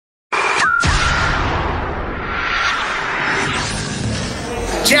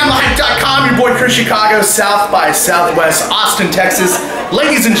JamTheHype.com, your boy Chris Chicago, South by Southwest, Austin, Texas.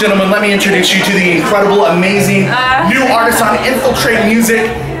 Ladies and gentlemen, let me introduce you to the incredible, amazing new artist on Infiltrate Music.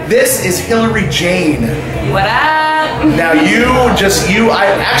 This is HillaryJane. What up? Now I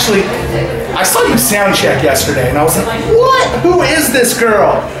saw you sound check yesterday and I was like, what? Who is this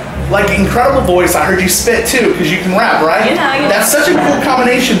girl? Like, incredible voice. I heard you spit too, because you can rap, right? You know. That's such a cool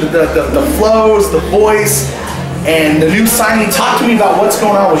combination, the flows, the voice, and the new signing. Talk to me about what's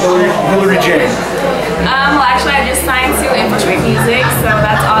going on with HillaryJane. Well, actually, I just signed to Infiltrate Music, so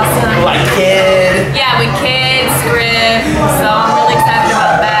that's awesome. Like Kid. Yeah, with Kids, Script, so I'm really excited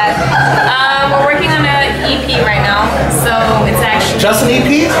about that. We're working on an EP right now, so it's actually... Just an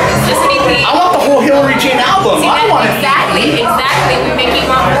EP? Just an EP. I want the whole HillaryJane album. See, I want it. Exactly. We make you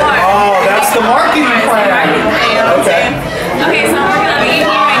want more. Oh, that's the marketing plan. Okay. Okay, so I'm working on the EP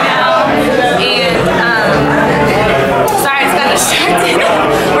right now, and sorry, it's got distracted.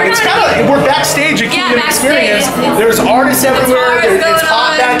 We're backstage at Kingdom Experience. Backstage. There's artists everywhere. It's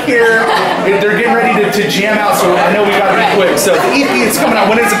hot back here. They're getting ready to jam out, so I know we gotta be quick. So the EP is coming out.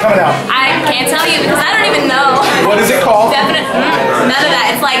 When is it coming out? I can't tell you because I don't even know. What is it called? Definitely none of that.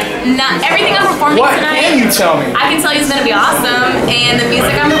 It's like not everything I'm performing tonight. What can you tell me? I can tell you it's gonna be awesome, and the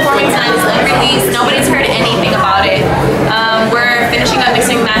music I'm performing tonight is unreleased. Nobody's heard anything about it. We're finishing up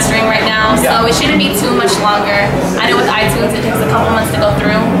mixing and mastering right now, so it shouldn't be too much longer. I know with iTunes it takes a couple months to go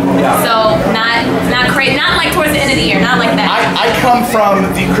through, so not crazy, not like towards the end of the year, not like that. I come from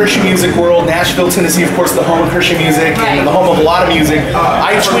the Christian music world, Nashville, Tennessee, of course, the home of Christian music and the home of a lot of music.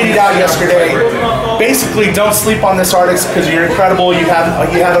 I tweeted out yesterday, basically, don't sleep on this artist because you're incredible. You have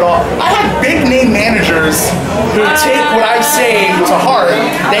it all. I have big name managers who take what I say to heart.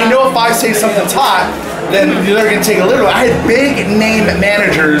 They know if I say something's hot, then they're going to take it literally. I had big name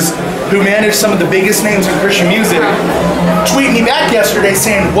managers who manage some of the biggest names in Christian music tweet me back yesterday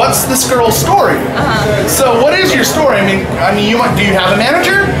saying, "What's this girl's story?" So what is your story? I mean, do you have a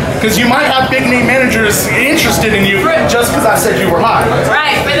manager? Because you might have big name managers interested in you just because I said you were hot.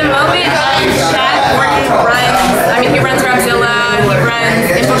 Right. For the moment, Chad he runs Robzilla, he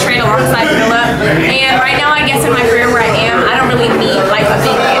runs Infiltrate alongside Villa, and right now, I guess in my career where I am, I don't really need like a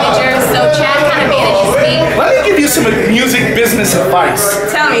big manager. So Chad kind of manages me. Let me give you some music business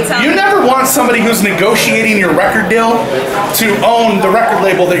advice. Tell me. You never want somebody who's negotiating your record deal to own the record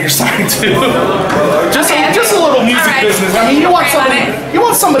label that you're signed to. Just a little music business. I mean, you want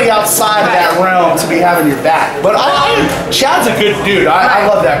somebody outside of that realm to be having your back. But Chad's a good dude. I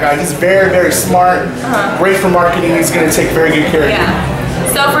love that guy. He's very, very smart. Great for marketing. He's going to take very good care of you.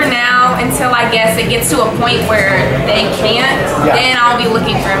 So for now, until I guess it gets to a point where they can't, then I'll be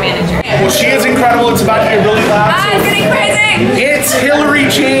looking for a manager. Well, she is incredible. It's about to get really loud. It's getting crazy. It's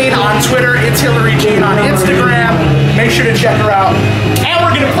HillaryJane on Twitter. It's HillaryJane on Instagram. Make sure to check her out. And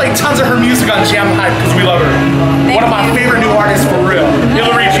we're going to play tons of her music on Jam Hype because we love her. One of my favorite